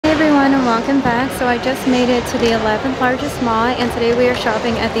everyone and welcome back. So I just made it to the 11th largest mall, and today we are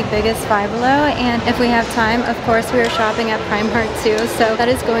shopping at the biggest Five Below, and if we have time, of course, we are shopping at Primark too, so that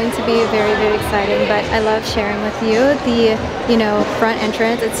is going to be very, very exciting. But I love sharing with you the, front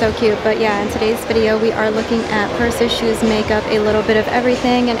entrance. It's so cute. But yeah, in today's video we are looking at purses, shoes, makeup, a little bit of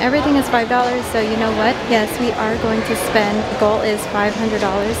everything, and everything is $5. So you know what? Yes, we are going to spend, the goal is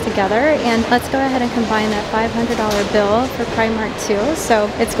 $500 together, and let's go ahead and combine that $500 bill for Primark too.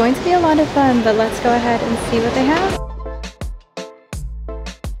 So it's going to be a lot of fun, but let's go ahead and see what they have.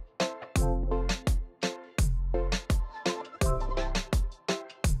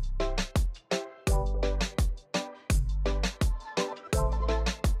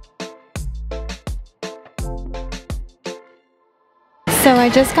 So I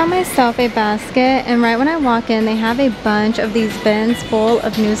just got myself a basket, and right when I walk in they have a bunch of these bins full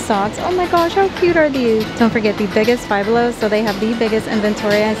of new socks. Oh my gosh, how cute are these? Don't forget, the biggest Five Below, so they have the biggest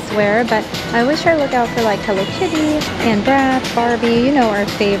inventory, I swear. But I always try to look out for like Hello Kitty and Bratz, Barbie, our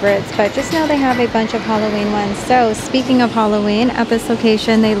favorites. But just know they have a bunch of Halloween ones. So speaking of Halloween, at this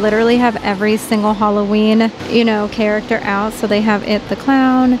location they literally have every single Halloween character out. So they have It the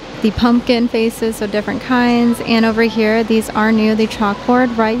Clown, the pumpkin faces, so different kinds, and over here these are new, the chalkboard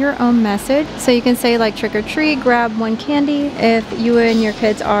write your own message. So you can say like trick or treat, grab one candy. If you and your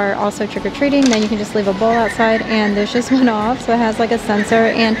kids are also trick-or-treating, then you can just leave a bowl outside and there's just one off. So it has like a sensor,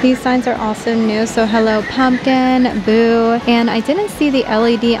 and these signs are also new. So hello pumpkin, boo, and I didn't see the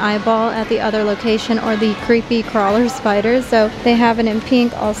LED eyeball at the other location or the creepy crawler spiders. So they have it in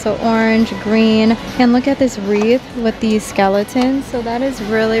pink, also orange, green, and look at this wreath with these skeletons. So that is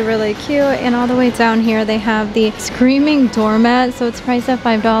really, really cute. And all the way down here they have the screaming doormat. So it's priced at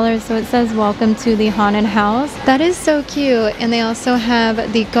 $5. So it says welcome to the haunted house. That is so cute. And they also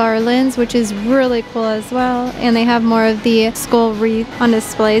have the garlands, which is really cool as well. And they have more of the skull wreath on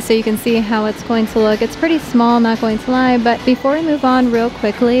display, so you can see how it's going to look. It's pretty small, not going to lie. But before we move on real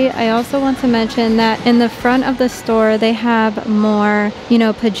quickly, I also want to mention that in the front of the store they have more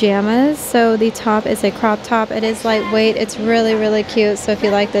pajamas. So the top is a crop top. It is lightweight. It's really, really cute. So if you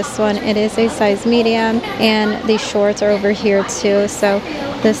like this one, it is a size medium, and the shorts are over here too. So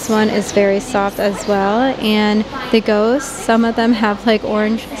this one is very soft as well. And the ghosts, some of them have like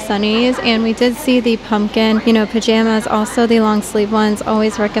orange sunnies, and we did see the pumpkin pajamas, also the long sleeve ones.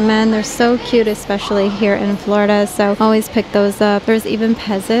 Always recommend. They're so cute, especially here in Florida, so always pick those up. There's even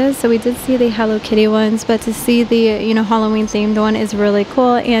Pezzas, so we did see the Hello Kitty ones, but to see the Halloween themed one is really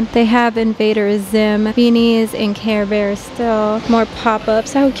cool. And they have Invader Zim beanies and Care Bears still. More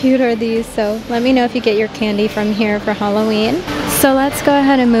pop-ups. How cute are these? So let me know if you get your candy from here for Halloween. So let's go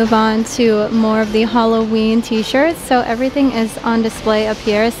ahead and move on to more of the Halloween t-shirts. So everything is on display up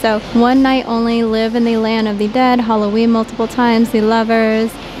here. So One Night Only, Live in the Land of the Dead, Halloween Multiple Times, The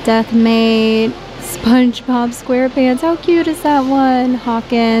Lovers, Death Mate, SpongeBob SquarePants. How cute is that one?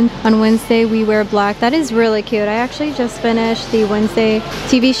 Hawkins. On Wednesday We Wear Black. That is really cute. I actually just finished the Wednesday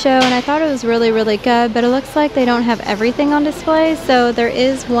TV show and I thought it was really, really good, but it looks like they don't have everything on display. So there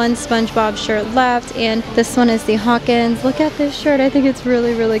is one SpongeBob shirt left, and this one is the Hawkins. Look at this shirt. I think it's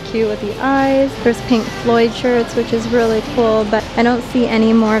really, really cute with the eyes. There's Pink Floyd shirts, which is really cool, but I don't see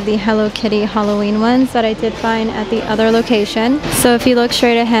any more of the Hello Kitty Halloween ones that I did find at the other location. So if you look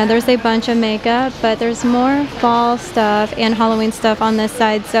straight ahead, there's a bunch of makeup, but there's more fall stuff and Halloween stuff on this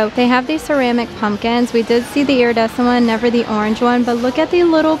side. So they have these ceramic pumpkins. We did see the iridescent one, never the orange one, but look at the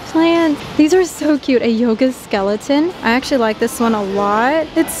little plants. These are so cute. A yoga skeleton. I actually like this one a lot.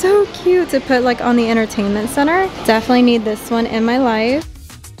 It's so cute to put like on the entertainment center. Definitely need this one in my life.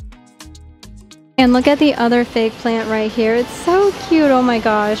 And look at the other fake plant right here. It's so cute. Oh my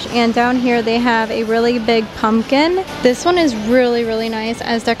gosh. And down here they have a really big pumpkin. This one is really, really nice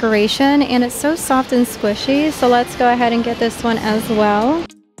as decoration, and it's so soft and squishy. So let's go ahead and get this one as well.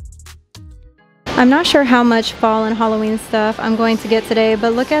 I'm not sure how much fall and Halloween stuff I'm going to get today,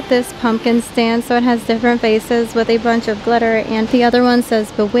 but look at this pumpkin stand. So it has different faces with a bunch of glitter, and the other one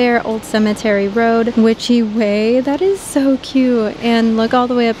says Beware Old Cemetery Road, Witchy Way. That is so cute. And look all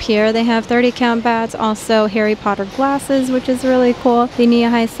the way up here. They have 30 count bats, also Harry Potter glasses, which is really cool. The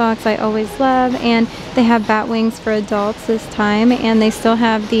knee-high socks I always love, and they have bat wings for adults this time, and they still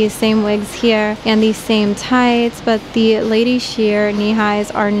have these same wigs here and these same tights, but the lady sheer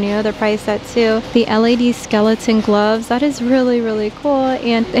knee-highs are new. They're priced at $2. The LED skeleton gloves, that is really, really cool.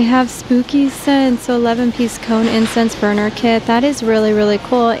 And they have spooky scents, so 11-piece cone incense burner kit. That is really, really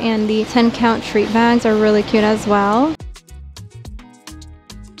cool. And the 10 count treat bags are really cute as well.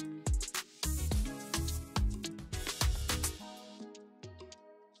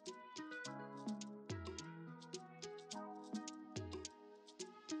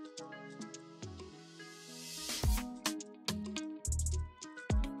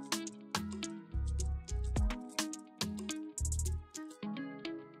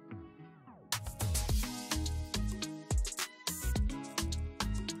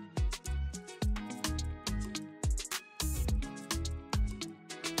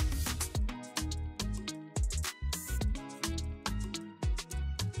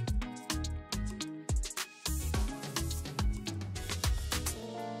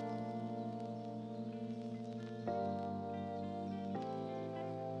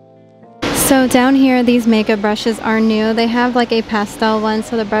 So down here, these makeup brushes are new. They have like a pastel one,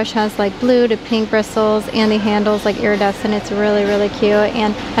 so the brush has like blue to pink bristles, and the handle's like iridescent. It's really, really cute.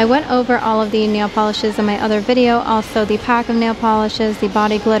 And I went over all of the nail polishes in my other video, also the pack of nail polishes, the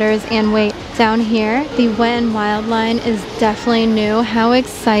body glitters, and wait, down here, the Wet n Wild line is definitely new. How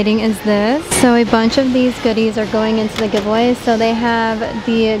exciting is this? So a bunch of these goodies are going into the giveaway. So they have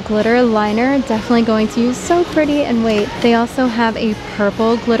the glitter liner, definitely going to use, so pretty. And wait, they also have a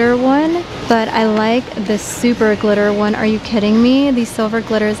purple glitter one, but I like the super glitter one. Are you kidding me? The silver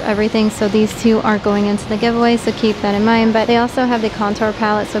glitters everything, so these two are going into the giveaway, so keep that in mind. But they also have the contour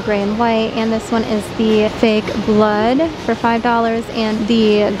palette, so gray and white, and this one is the fake blood for $5, and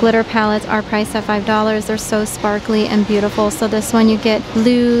the glitter palettes are priced at $5. They're so sparkly and beautiful. So this one you get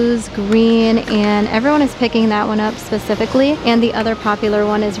blues, green, and everyone is picking that one up specifically, and the other popular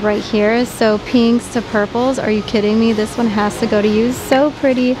one is right here, so pinks to purples. Are you kidding me? This one has to go to use, so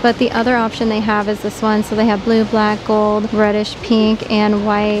pretty. But the other option they have is this one, so they have blue, black, gold, reddish pink, and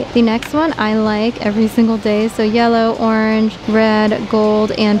white. The next one I like every single day, so yellow, orange, red,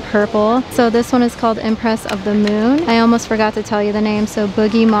 gold, and purple. So this one is called Impress of the Moon. I almost forgot to tell you the name. So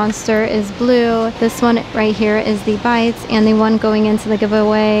Boogie Monster is blue, this one right here is the Bites, and the one going into the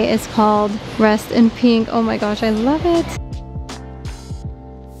giveaway is called Rest in Pink. Oh my gosh, I love it.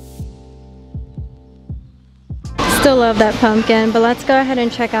 Still love that pumpkin, but let's go ahead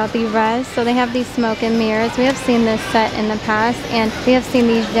and check out the rest. So they have these smoke and mirrors. We have seen this set in the past, and we have seen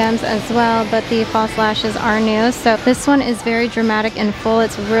these gems as well, but the false lashes are new. So this one is very dramatic and full.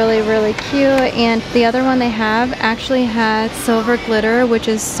 It's really, really cute. And the other one they have actually has silver glitter, which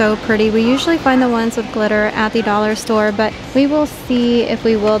is so pretty. We usually find the ones with glitter at the dollar store, but we will see if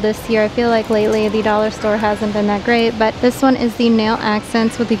we will this year. I feel like lately the dollar store hasn't been that great, but this one is the nail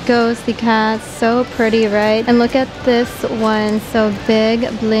accents with the ghost, the cats. So pretty, right? And look at this one, so big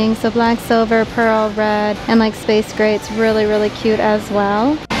bling, so black, silver, pearl, red, and like space gray. It's really, really cute as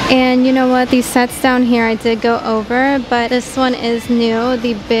well. And you know what, these sets down here I did go over, but this one is new,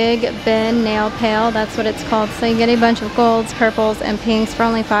 the Big Ben Nail Pail, that's what it's called. So you get a bunch of golds, purples, and pinks for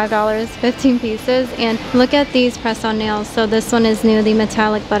only $5, 15 pieces. And look at these press-on nails. So this one is new, the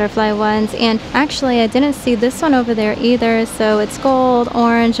metallic butterfly ones. And actually I didn't see this one over there either, so it's gold,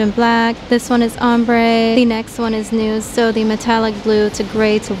 orange, and black. This one is ombre. The next one is new, so the metallic blue to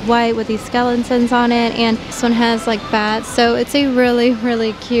gray to white with these skeletons on it. And this one has like bats, so it's a really,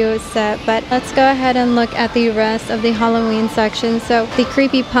 really cute set. But let's go ahead and look at the rest of the Halloween section. So the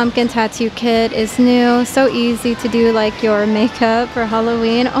creepy pumpkin tattoo kit is new, so easy to do like your makeup for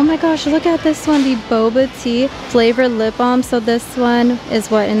Halloween. Oh my gosh, look at this one, the boba tea flavored lip balm. So this one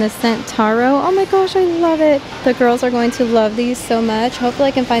is what, in the scent taro. Oh my gosh, I love it. The girls are going to love these so much. Hopefully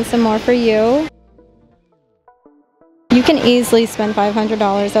I can find some more for you. You can easily spend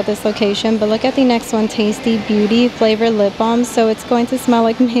 $500 at this location, but look at the next one, Tasty Beauty flavored lip balm. So it's going to smell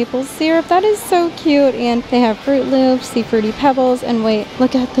like maple syrup. That is so cute. And they have Fruit Loops, the Fruity Pebbles, and wait,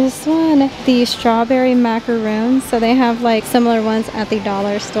 look at this one, the strawberry macaroons. So they have like similar ones at the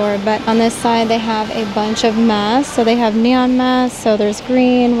dollar store, but on this side they have a bunch of masks. So they have neon masks, so there's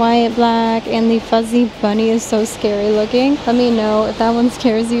green, white, black, and the fuzzy bunny is so scary looking. Let me know if that one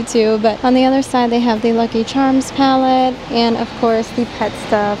scares you too. But on the other side they have the Lucky Charms palette, and of course the pet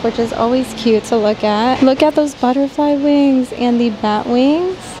stuff, which is always cute to look at. Look at those butterfly wings and the bat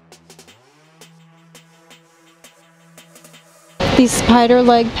wings. The spider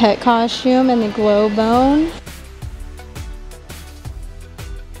leg pet costume and the glow bone.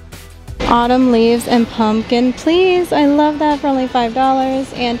 Autumn leaves and pumpkin, please. I love that for only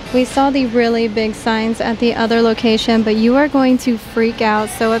 $5. And we saw the really big signs at the other location, but you are going to freak out.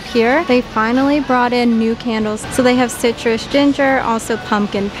 So up here they finally brought in new candles. So they have citrus ginger, also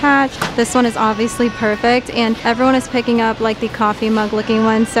pumpkin patch. This one is obviously perfect, and everyone is picking up like the coffee mug looking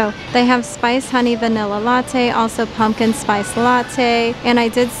one. So they have spice honey vanilla latte, also pumpkin spice latte, and I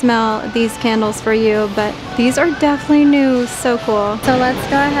did smell these candles for you, but these are definitely new. So cool. So let's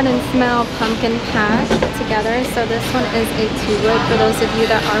go ahead and smell pumpkin patch together. So this one is a 2-wood for those of you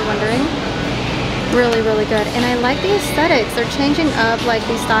that are wondering. Really, really good. And I like the aesthetics. They're changing up like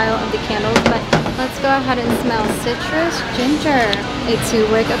the style of the candles, but let's go ahead and smell citrus ginger. A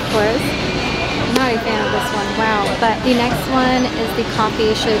 2-wick, of course. I'm not a fan of this one, wow. But the next one is the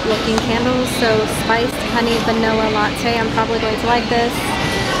coffee shaped looking candles. So spiced honey vanilla latte. I'm probably going to like this.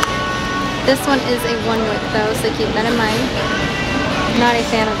 This one is a 1-wick though, so keep that in mind. Not a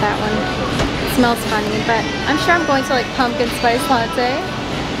fan of that one. It smells funny, but I'm sure I'm going to like pumpkin spice latte.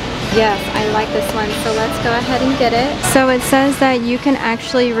 Yes, I like this one, so let's go ahead and get it. So it says that you can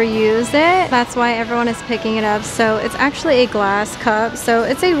actually reuse it. That's why everyone is picking it up. So it's actually a glass cup, so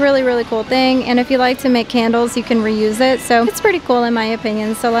it's a really cool thing. And if you like to make candles, you can reuse it. So it's pretty cool in my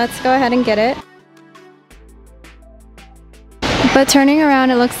opinion. So let's go ahead and get it. But turning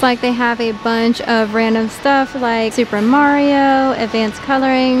around, it looks like they have a bunch of random stuff like Super Mario, advanced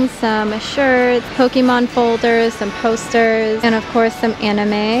coloring, some shirts, Pokemon folders, some posters, and of course some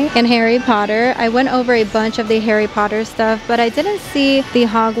anime and Harry Potter. I went over a bunch of the Harry Potter stuff, but I didn't see the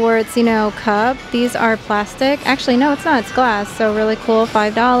Hogwarts, you know, cup. These are plastic. Actually, no, it's not. It's glass. So really cool,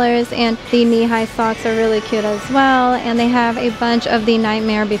 $5. And the knee-high socks are really cute as well. And they have a bunch of the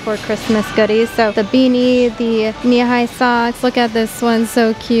Nightmare Before Christmas goodies. So the beanie, the knee-high socks. Look at this one,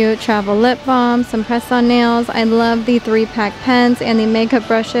 so cute. Travel lip balm, some press-on nails. I love the 3-pack pens and the makeup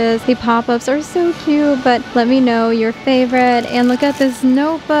brushes. The pop-ups are so cute, but let me know your favorite. And look at this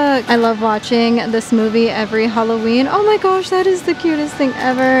notebook. I love watching this movie every Halloween. Oh my gosh, that is the cutest thing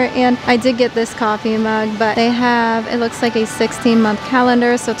ever. And I did get this coffee mug, but they have, it looks like a 16-month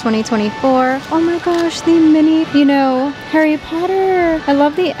calendar, so 2024. Oh my gosh, the mini, you know, Harry Potter. I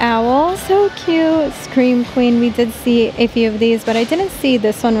love the owl, so cute. Scream Queen, we did see a few of these, but I didn't see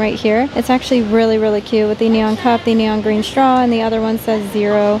this one right here. It's actually really cute with the neon cup, the neon green straw, and the other one says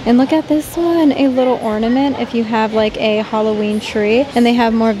 0. And look at this one, a little ornament if you have like a Halloween tree. And they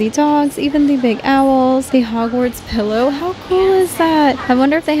have more of the dogs, even the big owls, the Hogwarts pillow. How cool is that? I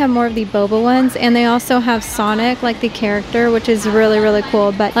wonder if they have more of the boba ones. And they also have Sonic, like the character, which is really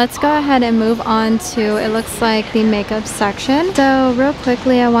cool. But let's go ahead and move on to, it looks like the makeup section. So real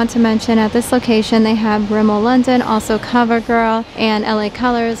quickly, I want to mention at this location they have Rimmel London, also CoverGirl, and LA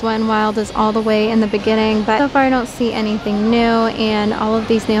Colors. Wet n Wild is all the way in the beginning, but so far I don't see anything new. And all of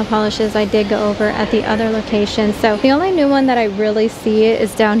these nail polishes I did go over at the other location. So the only new one that I really see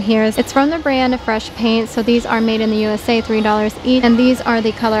is down here. It's from the brand Fresh Paint. So these are made in the USA, $3 each. And these are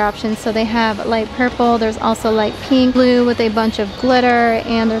the color options. So they have light purple, there's also light pink, blue with a bunch of glitter,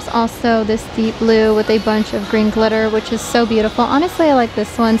 and there's also this deep blue with a bunch of green glitter, which is so beautiful. Honestly, I like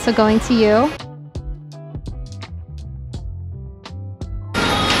this one, so going to you.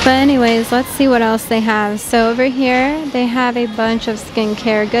 But anyways, let's see what else they have. So over here, they have a bunch of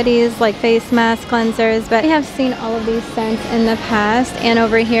skincare goodies like face masks, cleansers, but I have seen all of these scents in the past. And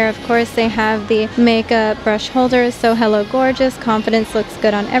over here, of course, they have the makeup brush holders. So hello gorgeous, confidence looks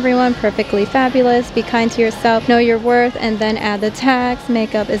good on everyone, perfectly fabulous, be kind to yourself, know your worth, and then add the tags,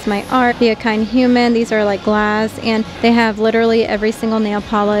 makeup is my art, be a kind human. These are like glass, and they have literally every single nail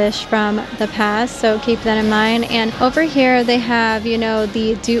polish from the past, so keep that in mind. And over here, they have, you know,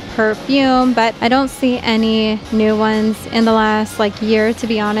 the perfume, but I don't see any new ones in the last like year, to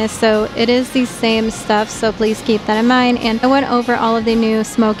be honest. So it is the same stuff, so please keep that in mind. And I went over all of the new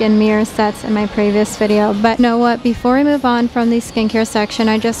smoke and mirror sets in my previous video. But you know what, before we move on from the skincare section,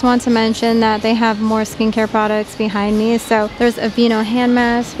 I just want to mention that they have more skincare products behind me. So there's a Vino hand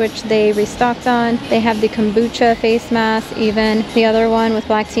mask, which they restocked on. They have the kombucha face mask, even the other one with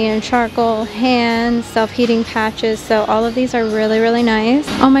black tea and charcoal, hand self-heating patches. So all of these are really nice.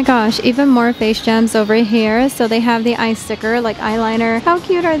 Oh my gosh, even more face gems over here. So they have the eye sticker, like eyeliner. How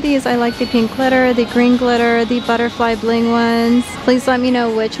cute are these? I like the pink glitter, the green glitter, the butterfly bling ones. Please let me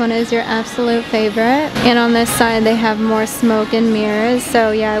know which one is your absolute favorite. And on this side, they have more smoke and mirrors. So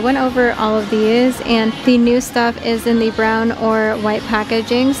yeah, I went over all of these, and the new stuff is in the brown or white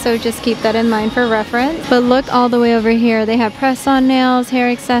packaging. So just keep that in mind for reference. But look all the way over here. They have press-on nails, hair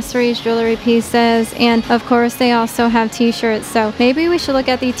accessories, jewelry pieces, and of course they also have t-shirts. So maybe we should look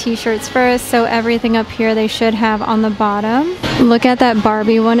at the t-shirts first. So everything up here they should have on the bottom. Look at that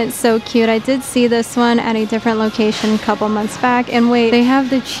Barbie one, it's so cute. I did see this one at a different location a couple months back. And wait, they have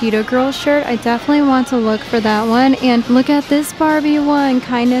the Cheetah Girl shirt. I definitely want to look for that one. And look at this Barbie one,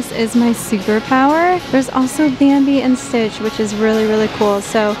 kindness is my superpower. There's also Bambi and Stitch, which is really cool.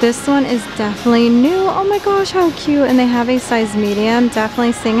 So this one is definitely new. Oh my gosh, how cute. And they have a size medium.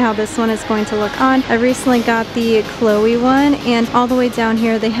 Definitely seeing how this one is going to look on. I recently got the Chloe one, and all the way down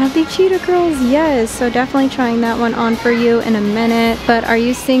here they have the Cheetah Girls. Yes, so definitely trying that one on for you in a minute. But are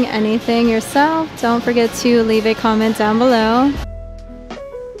you seeing anything yourself? Don't forget to leave a comment down below.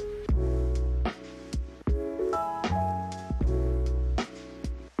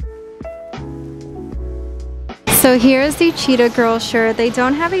 So So here's the Cheetah Girl shirt. They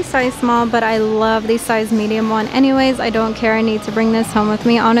don't have a size small, but I love the size medium one. Anyways, I don't care. I need to bring this home with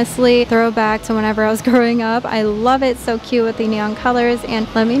me. Honestly, throwback to whenever I was growing up. I love it. So cute with the neon colors.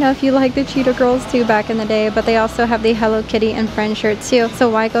 And let me know if you like the Cheetah Girls too back in the day. But they also have the Hello Kitty and Friend shirt too. So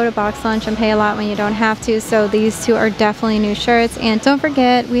why go to box lunch and pay a lot when you don't have to? So these two are definitely new shirts. And don't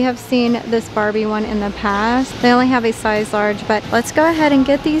forget, we have seen this Barbie one in the past. They only have a size large, but let's go ahead and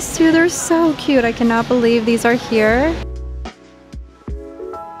get these two. They're so cute. I cannot believe these are here.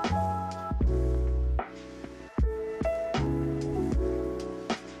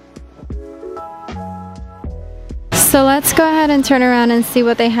 So let's go ahead and turn around and see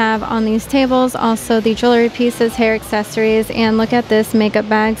what they have on these tables. Also the jewelry pieces, hair accessories, and look at this makeup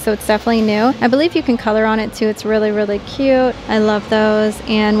bag. So it's definitely new. I believe you can color on it too. It's really, really cute. I love those.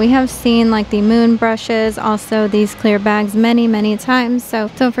 And we have seen like the moon brushes, also these clear bags many times. So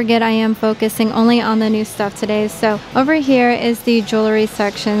don't forget, I am focusing only on the new stuff today. So over here is the jewelry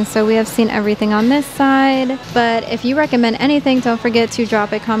section. So we have seen everything on this side. But if you recommend anything, don't forget to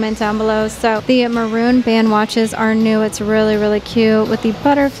drop a comment down below. So the maroon band watches are new. It's really cute with the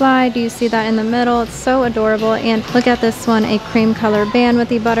butterfly. Do you see that in the middle? It's so adorable. And look at this one, a cream color band with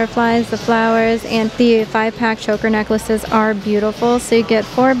the butterflies, the flowers, and the 5-pack choker necklaces are beautiful. So you get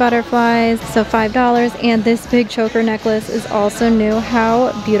 4 butterflies, so $5. And this big choker necklace is also new.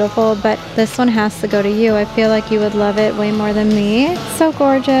 How beautiful. But this one has to go to you. I feel like you would love it way more than me. So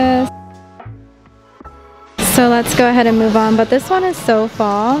gorgeous. So let's go ahead and move on, but this one is so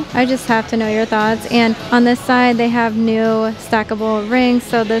fall. I just have to know your thoughts. And on this side they have new stackable rings.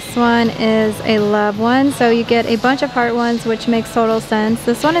 So this one is a love one, so you get a bunch of heart ones, which makes total sense.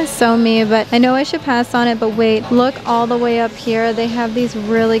 This one is so me, but I know I should pass on it, but wait, look all the way up here. They have these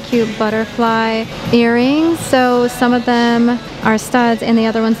really cute butterfly earrings. So some of them are studs and the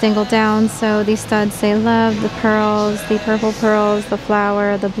other ones dangle down. So these studs say love, the pearls, the purple pearls, the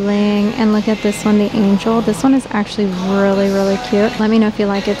flower, the bling, and look at this one, the angel. This one is actually really cute. Let me know if you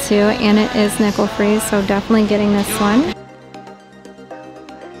like it too. And it is nickel free, so definitely getting this one.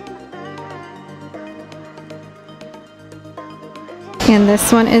 And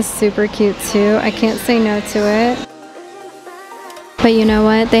this one is super cute too. I can't say no to it. But you know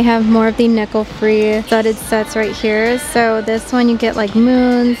what? They have more of the nickel-free studded sets right here. So this one you get like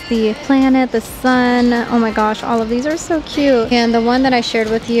moons, the planet, the sun. Oh my gosh, all of these are so cute. And the one that I shared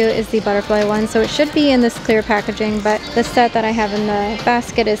with you is the butterfly one. So it should be in this clear packaging, but the set that I have in the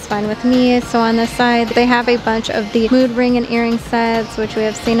basket is fine with me. So on this side, they have a bunch of the mood ring and earring sets, which we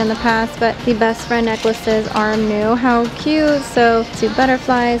have seen in the past, but the best friend necklaces are new. How cute. So 2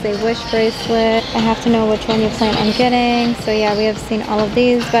 butterflies, a wish bracelet. I have to know which one you plan on getting. So yeah, we have seen all of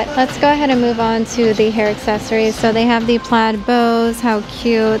these, but let's go ahead and move on to the hair accessories. So they have the plaid bows, how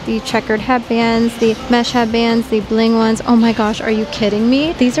cute, the checkered headbands, the mesh headbands, the bling ones. Oh my gosh, are you kidding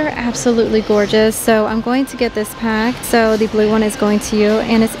me? These are absolutely gorgeous. So I'm going to get this pack. So the blue one is going to you,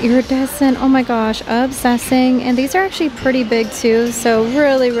 and it's iridescent. Oh my gosh, obsessing. And these are actually pretty big too, so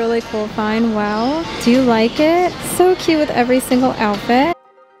really cool find. Wow, do you like it? So cute with every single outfit.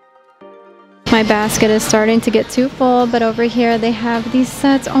 My basket is starting to get too full, but over here they have these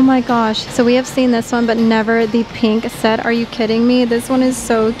sets. Oh my gosh. So we have seen this one, but never the pink set. Are you kidding me? This one is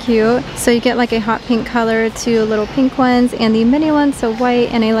so cute. So you get like a hot pink color, 2 little pink ones, and the mini ones, so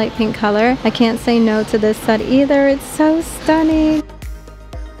white and a light pink color. I can't say no to this set either. It's so stunning.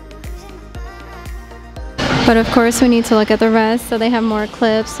 But of course we need to look at the rest. So they have more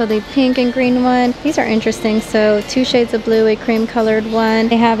clips. So the pink and green one, these are interesting. So 2 shades of blue, a cream colored one.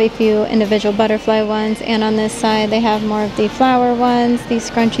 They have a few individual butterfly ones, and on this side they have more of the flower ones. These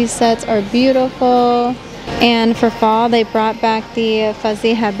scrunchie sets are beautiful. And for fall they brought back the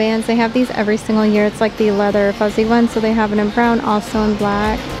fuzzy headbands. They have these every single year. It's like the leather fuzzy one. So they have it in brown, also in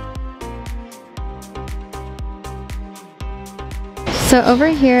black. So over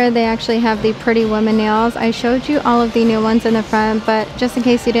here they actually have the Pretty Woman nails. I showed you all of the new ones in the front, but just in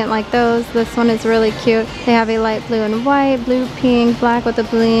case you didn't like those, this one is really cute. They have a light blue and white, blue, pink, black with the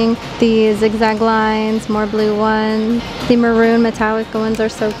bling, the zigzag lines, more blue ones. The maroon metallic ones are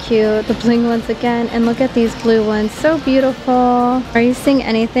so cute. The bling ones again, and look at these blue ones, so beautiful. Are you seeing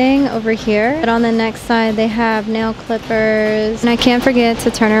anything over here? But on the next side they have nail clippers. And I can't forget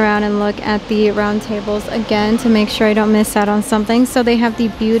to turn around and look at the round tables again to make sure I don't miss out on something. So So they have the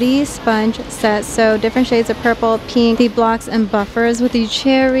beauty sponge set, so different shades of purple, pink, the blocks and buffers with the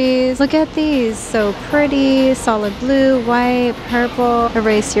cherries. Look at these, so pretty. Solid blue, white, purple,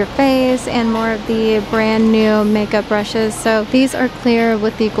 erase your face, and more of the brand new makeup brushes. So these are clear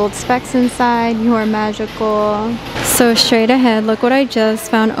with the gold specks inside. You are magical. So straight ahead, look what I just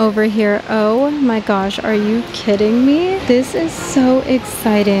found over here. Oh my gosh, are you kidding me? This is so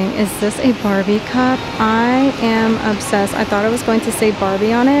exciting. Is this a Barbie cup? I am obsessed. I thought I was going to say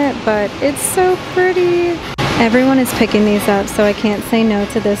Barbie on it, but it's so pretty. Everyone is picking these up, so I can't say no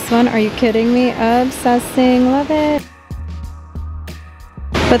to this one. Are you kidding me? Obsessing. Love it.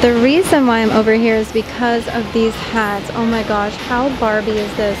 But the reason why I'm over here is because of these hats. Oh my gosh, how Barbie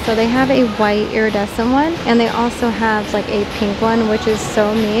is this? So they have a white iridescent one, and they also have like a pink one, which is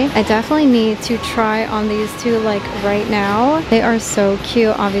so me. I definitely need to try on these two like right now. They are so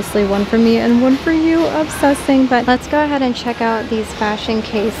cute. Obviously one for me and one for you. Obsessing. But let's go ahead and check out these fashion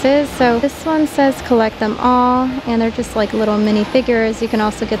cases. So this one says collect them all, and they're just like little mini figures. You can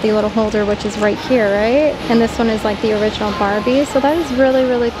also get the little holder, which is right here, right? And this one is like the original Barbie. So that is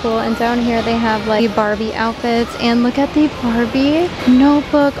really cool. And down here they have like the Barbie outfits, and look at the Barbie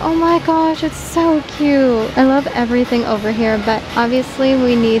notebook. Oh my gosh, it's so cute. I love everything over here, but obviously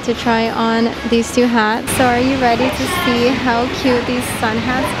we need to try on these two hats. So are you ready to see how cute these sun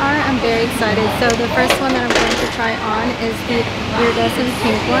hats are? I'm very excited. So the first one that I'm going to try on is the iridescent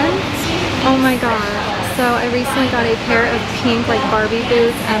pink one. Oh my god. So I recently got a pair of pink like Barbie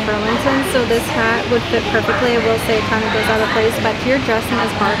boots at Burlington, so this hat would fit perfectly. I will say it kind of goes out of place, but if you're dressing as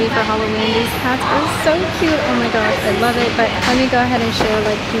Barbie for Halloween, these hats are so cute. Oh my gosh, I love it. But let me go ahead and show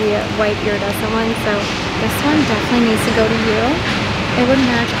like the white iridescent one. So this one definitely needs to go to you. It would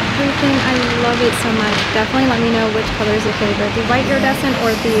match everything. I love it so much. Definitely let me know which color is your favorite, the white iridescent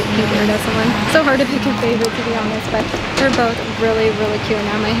or the pink iridescent one. So hard to pick a favorite, to be honest, but they're both really cute.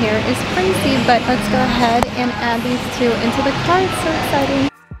 Now my hair is crazy, but let's go ahead and add these two into the cart. So exciting.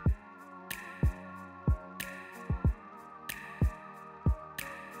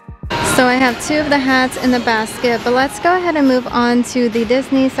 So I have two of the hats in the basket, but let's go ahead and move on to the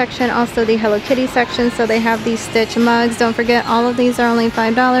Disney section, also the Hello Kitty section. So they have these Stitch mugs. Don't forget, all of these are only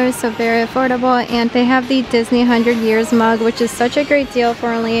 $5, so very affordable. And they have the Disney 100 Years mug, which is such a great deal for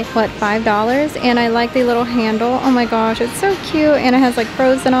only, what, $5? And I like the little handle. Oh my gosh, it's so cute. And it has like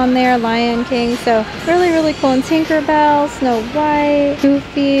Frozen on there, Lion King. So really cool. And Tinkerbell, Snow White,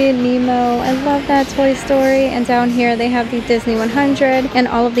 Goofy, Nemo. I love that, Toy Story. And down here they have the Disney 100 and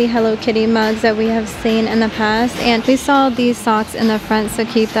all of the Hello Kitty mugs that we have seen in the past. And we saw these socks in the front, so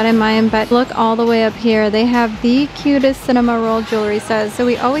keep that in mind. But look all the way up here, they have the cutest cinema roll jewelry sets. So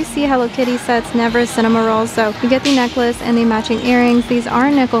we always see Hello Kitty sets, never cinema rolls. So you get the necklace and the matching earrings. These are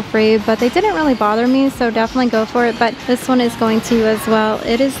nickel free, but they didn't really bother me, so definitely go for it. But this one is going to you as well.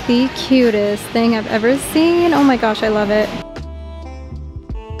 It is the cutest thing I've ever seen. Oh my gosh, I love it.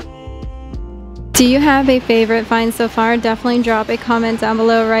 Do you have a favorite find so far? Definitely drop a comment down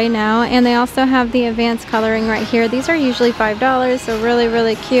below right now. And they also have the advanced coloring right here. These are usually $5, so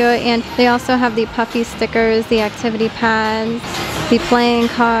really cute. And they also have the puffy stickers, the activity pads, the playing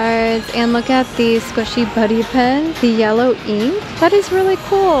cards, and look at the squishy buddy pen, the yellow ink. That is really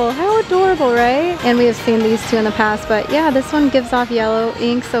cool. How adorable, right? And we have seen these two in the past, but yeah, this one gives off yellow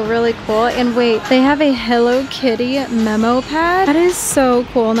ink, so really cool. And wait, they have a Hello Kitty memo pad. That is so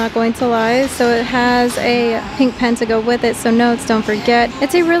cool, not going to lie. So it has a pink pen to go with it, so notes, don't forget.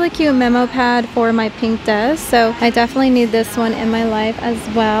 It's a really cute memo pad for my pink desk, so I definitely need this one in my life as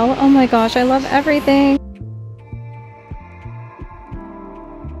well. Oh my gosh, I love everything.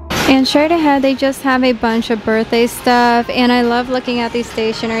 And straight ahead, they just have a bunch of birthday stuff, and I love looking at the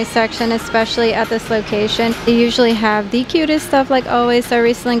stationery section, especially at this location. They usually have the cutest stuff like always. So I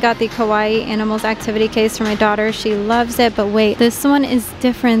recently got the Kawaii Animals activity case for my daughter. She loves it, but wait, this one is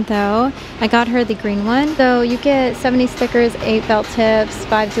different though. I got her the green one. So you get 70 stickers, 8 felt tips,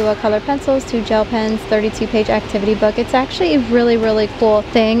 5 dual color pencils, 2 gel pens, 32-page activity book. It's actually a really cool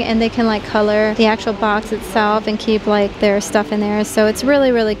thing, and they can like color the actual box itself and keep like their stuff in there. So it's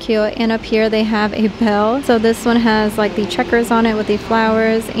really cute. And up here they have a bell. So this one has like the checkers on it with the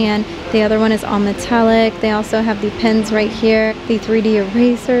flowers, and the other one is all metallic. They also have the pens right here, the 3D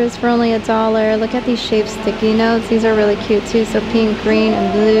erasers for only $1. Look at these shaped sticky notes. These are really cute too. So pink, green,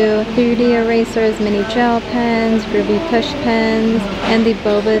 and blue. 3D erasers, mini gel pens, groovy push pens, and the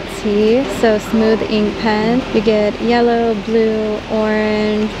boba tea. So smooth ink pen. You get yellow, blue,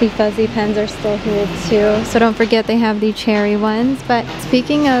 orange. The fuzzy pens are still here too. So don't forget they have the cherry ones. But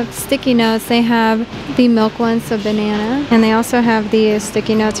speaking of sticky notes, they have the milk ones, so banana. And they also have the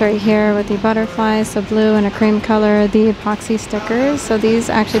sticky notes right here with the butterflies, so blue and a cream color, the epoxy stickers. So these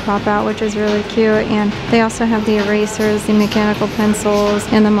actually pop out, which is really cute. And they also have the erasers, the mechanical pencils,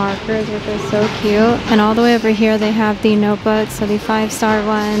 and the markers, which are so cute. And all the way over here, they have the notebooks, so the 5-star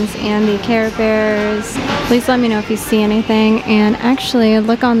ones and the Care Bears. Please let me know if you see anything. And actually,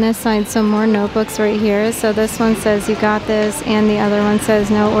 look on this side, some more notebooks right here. So this one says you got this, and the other one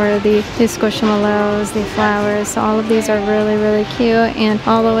says noteworthy, the squishmallows, the flowers. So all of these are really, really cute. And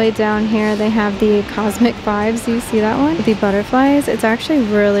all the way down here, they have the cosmic vibes. Do you see that one? The butterflies. It's actually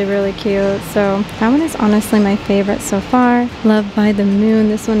really, really cute. So that one is honestly my favorite so far. Love by the Moon.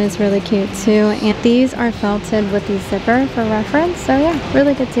 This one is really cute too. And these are felted with the zipper for reference. So yeah,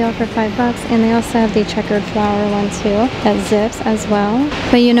 really good deal for $5. And they also have the checkered flower one too that zips as well.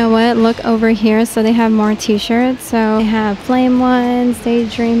 But you know what? Look over here. So they have more t-shirts. So they have flame ones,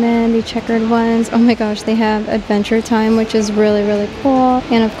 daydreamin', the checkered ones. Oh my gosh, they have Adventure Time, which is really, really cool.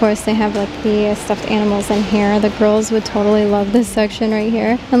 And of course they have like the stuffed animals in here. The girls would totally love this section right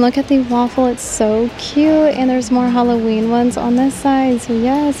here. And look at the waffle, it's so cute. And there's more Halloween ones on this side. So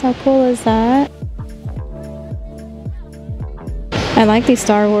yes, how cool is that? I like the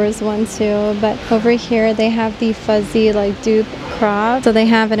Star Wars one too, but over here they have the fuzzy like dupe crop. So they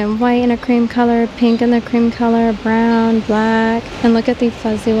have it in white and a cream color, pink in the cream color, brown, black. And look at the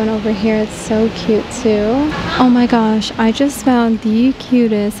fuzzy one over here. It's so cute too. Oh my gosh, I just found the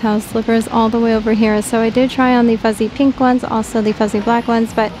cutest house slippers all the way over here. So I did try on the fuzzy pink ones, also the fuzzy black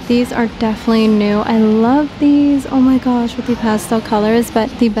ones, but these are definitely new. I love these. Oh my gosh, with the pastel colors, but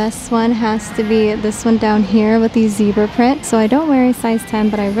the best one has to be this one down here with the zebra print. So I don't wear a size 10,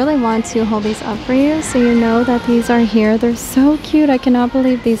 but I really want to hold these up for you so you know that these are here. They're so cute. I cannot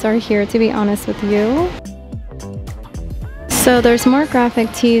believe these are here, to be honest with you. So there's more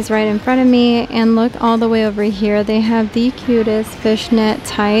graphic tees right in front of me, and look all the way over here. They have the cutest fishnet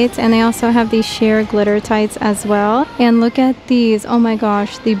tights, and they also have these sheer glitter tights as well. And look at these. Oh my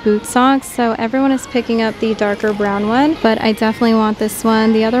gosh, the boot socks. So everyone is picking up the darker brown one, but I definitely want this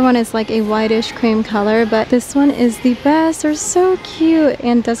one. The other one is like a whitish cream color, but this one is the best. They're so cute.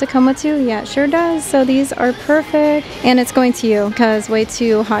 And does it come with two? Yeah, it sure does. So these are perfect, and it's going to you because way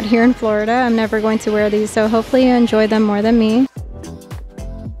too hot here in Florida. I'm never going to wear these, so hopefully you enjoy them more than me.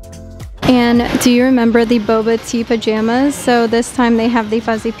 And do you remember the boba tea pajamas? So this time they have the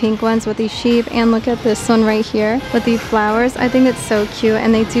fuzzy pink ones with the sheep, and look at this one right here with the flowers. I think it's so cute,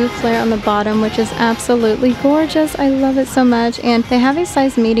 and they do flare on the bottom, which is absolutely gorgeous. I love it so much. And they have a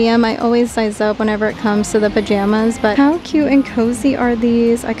size medium. I always size up whenever it comes to the pajamas, but how cute and cozy are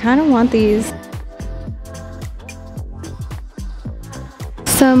these? I kind of want these.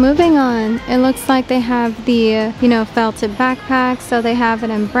 So moving on, it looks like they have the, felted backpack. So they have it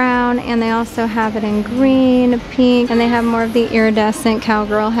in brown, and they also have it in green, pink, and they have more of the iridescent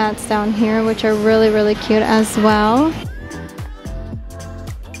cowgirl hats down here, which are really, really cute as well.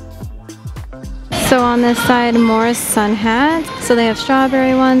 So on this side, more sun hats. So they have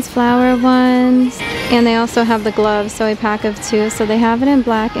strawberry ones, flower ones, and they also have the gloves, so a pack of 2. So they have it in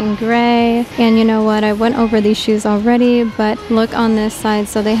black and gray. And you know what? I went over these shoes already, but look on this side.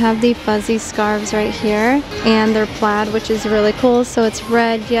 So they have the fuzzy scarves right here, and they're plaid, which is really cool. So it's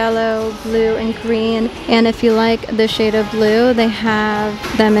red, yellow, blue, and green. And if you like the shade of blue, they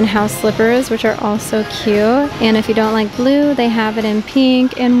have them in house slippers, which are also cute. And if you don't like blue, they have it in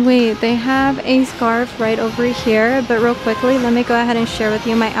pink. And wait, they have a scarf right over here. But real quickly, let me go ahead and share with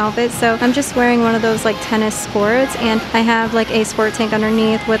you my outfit. So I'm just wearing one of those like tennis sports, and I have like a sport tank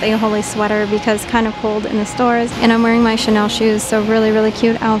underneath with a holy sweater because it's kind of cold in the stores, and I'm wearing my Chanel shoes. So really, really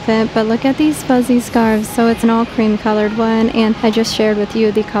cute outfit. But look at these fuzzy scarves. So it's an all cream colored one, and I just shared with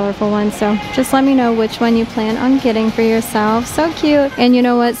you the colorful one. So just let me know which one you plan on getting for yourself. So cute. And you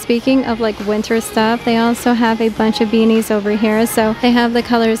know what? Speaking of like winter stuff, they also have a bunch of beanies over here. So they have the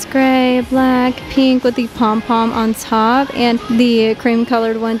colors gray, black, pink with the pom-pom on top, and the cream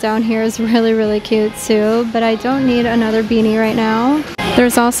colored one down here is really, really cute too, but I don't need another beanie right now.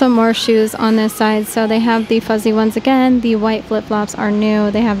 There's also more shoes on this side. So they have the fuzzy ones again. The white flip-flops are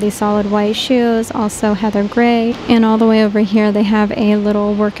new. They have the solid white shoes, also heather gray. And all the way over here, they have a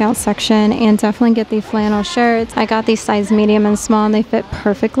little workout section, and definitely get the flannel shirts. I got these size medium and small, and they fit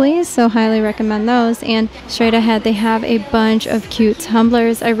perfectly, so highly recommend those. And straight ahead, they have a bunch of cute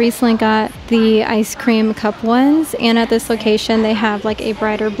tumblers. I recently got the ice cream cup ones, and at this location, they have like a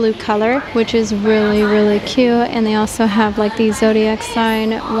brighter blue color, which is really, really cute. And they also have like the zodiac sign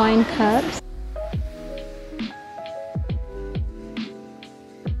wine cups.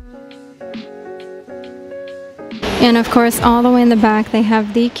 And of course, all the way in the back, they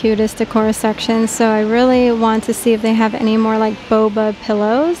have the cutest decor section. So I really want to see if they have any more like boba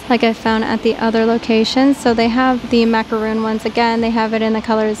pillows like I found at the other locations. So they have the macaroon ones again. They have it in the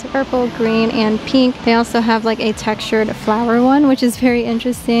colors purple, green, and pink. They also have like a textured flower one, which is very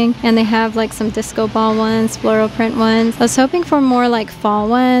interesting. And they have like some disco ball ones, floral print ones. I was hoping for more like fall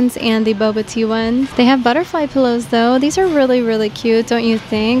ones and the boba tea ones. They have butterfly pillows though. These are really, really cute, don't you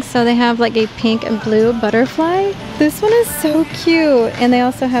think? So they have like a pink and blue butterfly. This one is so cute. And they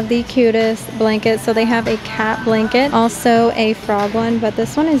also have the cutest blanket. So they have a cat blanket, also a frog one, but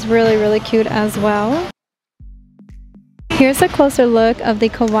this one is really, really cute as well. Here's a closer look of the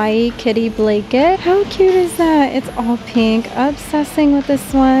kawaii kitty blanket. How cute is that? It's all pink. Obsessing with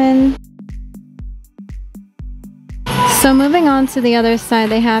this one. So moving on to the other side,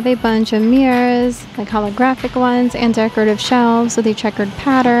 they have a bunch of mirrors, like holographic ones, and decorative shelves with a checkered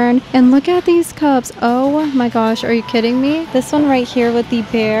pattern. And look at these cups. Oh my gosh, are you kidding me? This one right here with the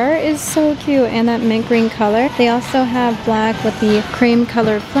bear is so cute, and that mint green color. They also have black with the cream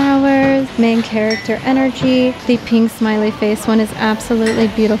colored flowers, main character energy. The pink smiley face one is absolutely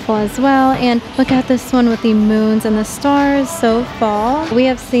beautiful as well. And look at this one with the moons and the stars, so fall. We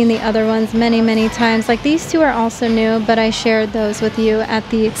have seen the other ones many, many times. Like these two are also new, but I shared those with you at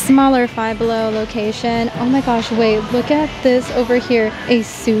the smaller Five Below location. Oh my gosh, wait, look at this over here. A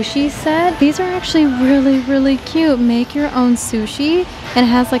sushi set. These are actually really, really cute. Make your own sushi. And it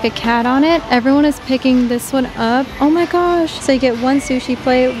has like a cat on it. Everyone is picking this one up. Oh my gosh. So you get one sushi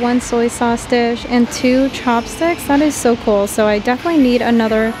plate, one soy sauce dish, and 2 chopsticks. That is so cool. So I definitely need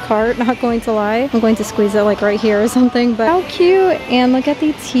another cart, not going to lie. I'm going to squeeze it like right here or something, but how cute. And look at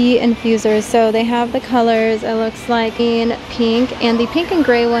the tea infusers. So they have the colors. It looks like pink, and the pink and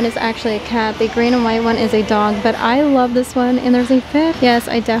gray one is actually a cat. The green and white one is a dog, but I love this one. And there's a fifth. Yes,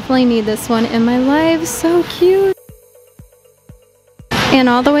 I definitely need this one in my life. So cute. And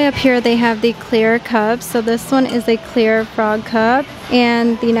all the way up here they have the clear cups. So this one is a clear frog cup,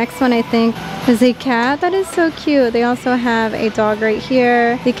 and the next one I think is a cat. That is so cute. They also have a dog right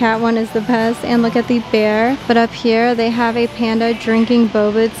here. The cat one is the best, and look at the bear. But up here they have a panda drinking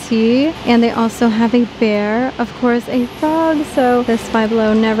boba tea, and they also have a bear, of course a frog. So this Five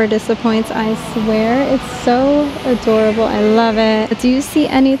Below never disappoints, I swear. It's so adorable. I love it. Do you see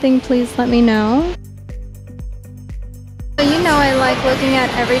anything? Please let me know. So you know I like looking at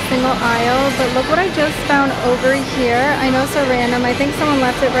every single aisle, but look what I just found over here. I know it's so random. I think someone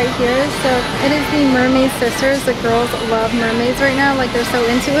left it right here. So it is the Mermaid Sisters. The girls love mermaids right now. Like they're so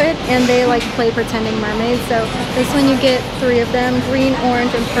into it, and they like play pretending mermaids. So this one you get 3 of them, green,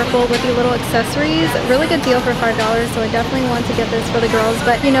 orange, and purple with the little accessories. Really good deal for $5. So I definitely want to get this for the girls.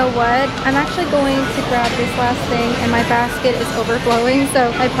 But you know what? I'm actually going to grab this last thing, and my basket is overflowing.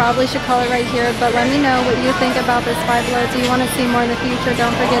 So I probably should call it right here. But let me know what you think about this Five Below. Do you want to see more in the future?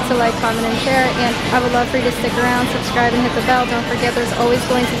 Don't forget to like, comment, and share. And I would love for you to stick around, subscribe, and hit the bell. Don't forget there's always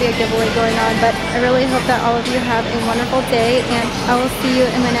going to be a giveaway going on. But I really hope that all of you have a wonderful day, and I will see you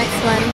in the next one.